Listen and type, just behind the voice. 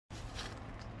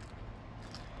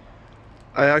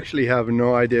I actually have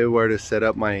no idea where to set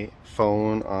up my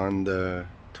phone on the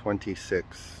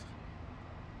 26th.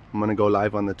 I'm gonna go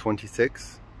live on the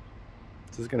 26th.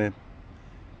 Just gonna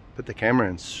put the camera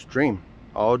and stream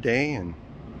all day and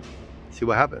see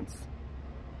what happens.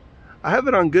 I have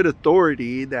it on good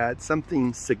authority that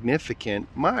something significant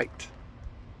might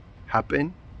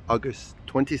happen August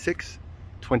 26th,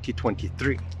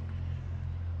 2023.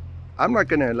 I'm not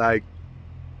gonna like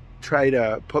try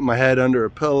to put my head under a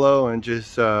pillow and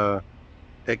just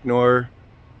ignore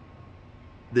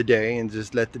the day and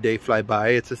just let the day fly by.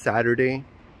 It's a Saturday.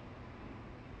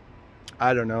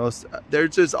 I don't know.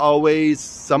 There's just always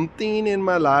something in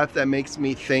my life that makes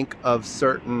me think of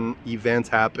certain events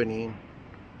happening.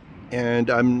 And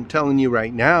I'm telling you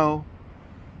right now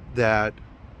that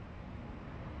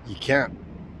you can't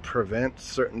prevent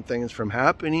certain things from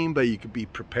happening, but you could be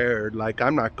prepared. Like,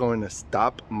 I'm not going to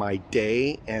stop my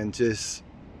day and just,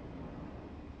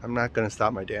 I'm not going to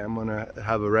stop my day. I'm going to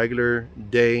have a regular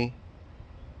day.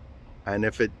 And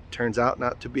if it turns out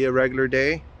not to be a regular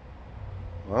day,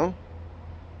 well,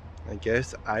 I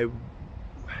guess I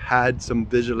had some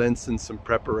vigilance and some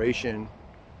preparation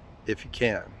if you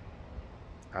can.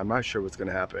 I'm not sure what's going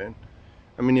to happen.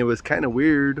 I mean, it was kind of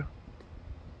weird.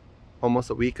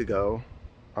 Almost a week ago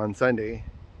on Sunday,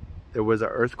 there was an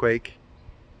earthquake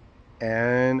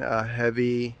and a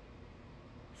heavy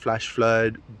flash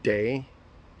flood day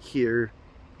here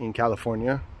in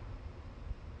California.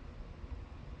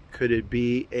 Could it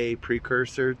be a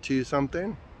precursor to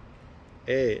something?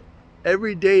 Hey,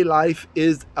 everyday life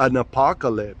is an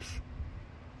apocalypse.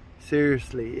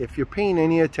 Seriously, if you're paying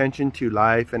any attention to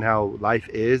life and how life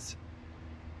is,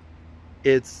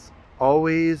 it's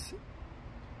always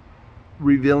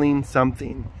revealing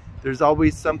something. There's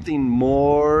always something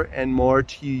more and more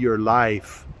to your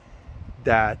life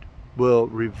that will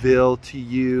reveal to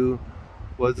you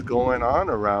what's going on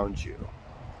around you.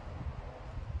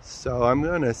 So I'm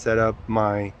gonna set up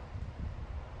my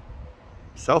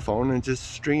cell phone and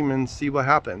just stream and see what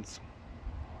happens.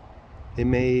 It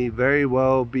may very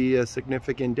well be a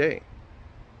significant day.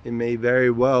 It may very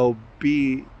well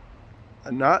be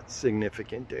a not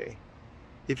significant day.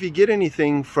 If you get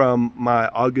anything from my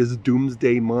August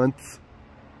Doomsday Month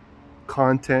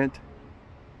content,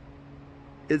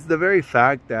 it's the very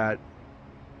fact that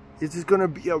it's just gonna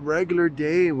be a regular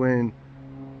day when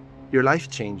your life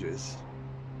changes.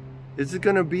 It's just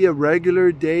gonna be a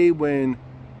regular day when,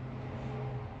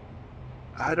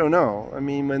 I don't know, I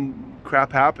mean, when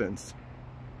crap happens.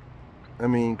 I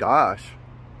mean, gosh,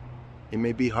 it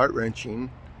may be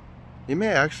heart-wrenching. It may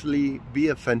actually be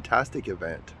a fantastic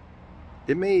event.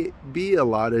 It may be a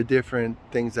lot of different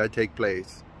things that take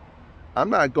place. I'm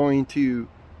not going to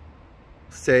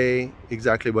say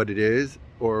exactly what it is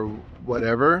or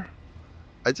whatever.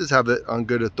 I just have it on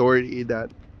good authority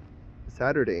that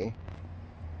Saturday,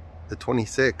 the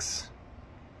 26th,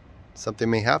 something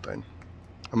may happen.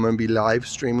 I'm going to be live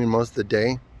streaming most of the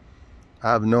day.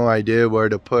 I have no idea where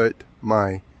to put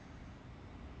my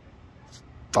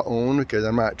phone because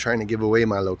I'm not trying to give away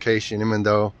my location, even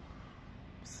though,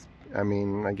 I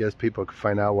mean, I guess people can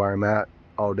find out where I'm at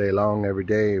all day long, every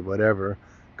day, whatever.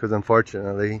 Because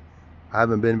unfortunately, I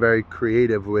haven't been very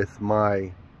creative with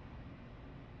my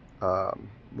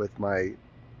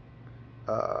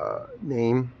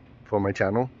name for my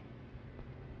channel.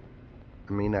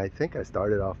 I mean, I think I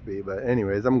started off B, but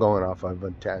anyways, I'm going off on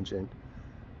a tangent.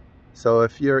 So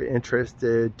if you're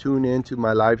interested, tune into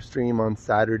my live stream on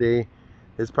Saturday.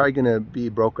 It's probably gonna be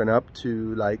broken up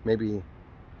to like maybe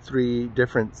 3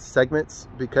 different segments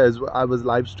because I was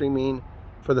live streaming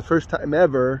for the first time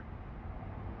ever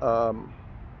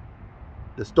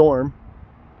the storm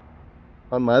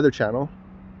on my other channel,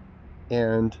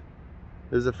 and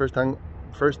this is the first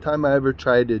time I ever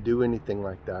tried to do anything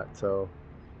like that. So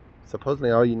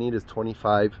supposedly all you need is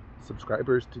 25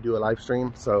 subscribers to do a live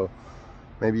stream, so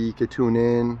maybe you could tune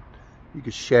in, you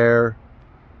could share.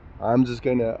 I'm just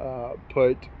gonna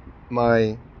put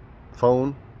my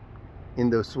phone in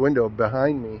this window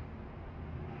behind me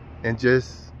and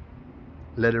just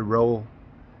let it roll,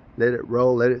 let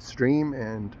it stream,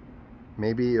 and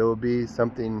maybe it'll be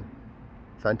something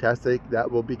fantastic that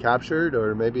will be captured,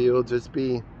 or maybe it'll just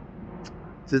be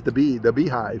the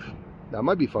beehive. That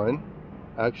might be fun,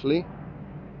 actually.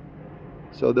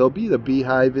 So there'll be the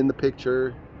beehive in the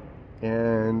picture,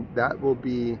 and that will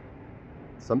be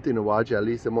something to watch. At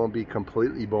least it won't be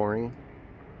completely boring,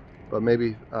 but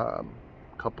maybe a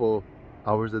couple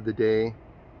hours of the day.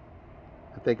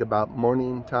 I think about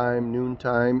morning time, noon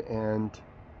time, and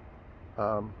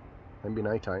maybe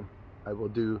nighttime. I will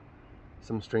do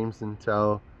some streams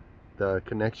until the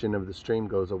connection of the stream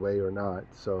goes away or not.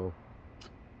 So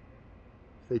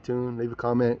stay tuned, leave a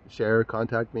comment, share,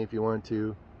 contact me if you want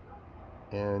to.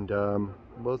 And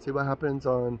we'll see what happens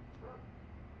on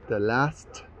the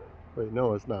last, wait,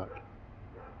 no, it's not.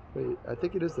 Wait, I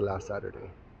think it is the last Saturday.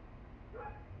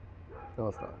 No,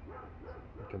 it's not.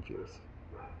 I'm confused.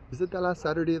 Is it the last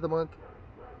Saturday of the month?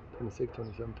 26,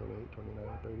 27, 28, 29,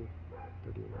 30,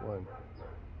 31.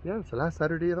 Yeah, it's the last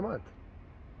Saturday of the month.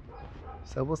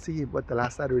 So we'll see what the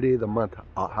last Saturday of the month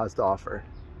has to offer.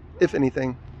 If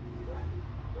anything.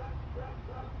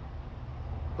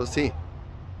 We'll see.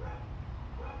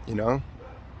 You know?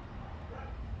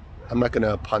 I'm not going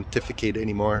to pontificate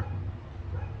anymore.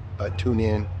 But tune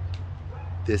in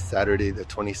this Saturday, the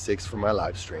 26th, for my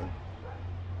live stream.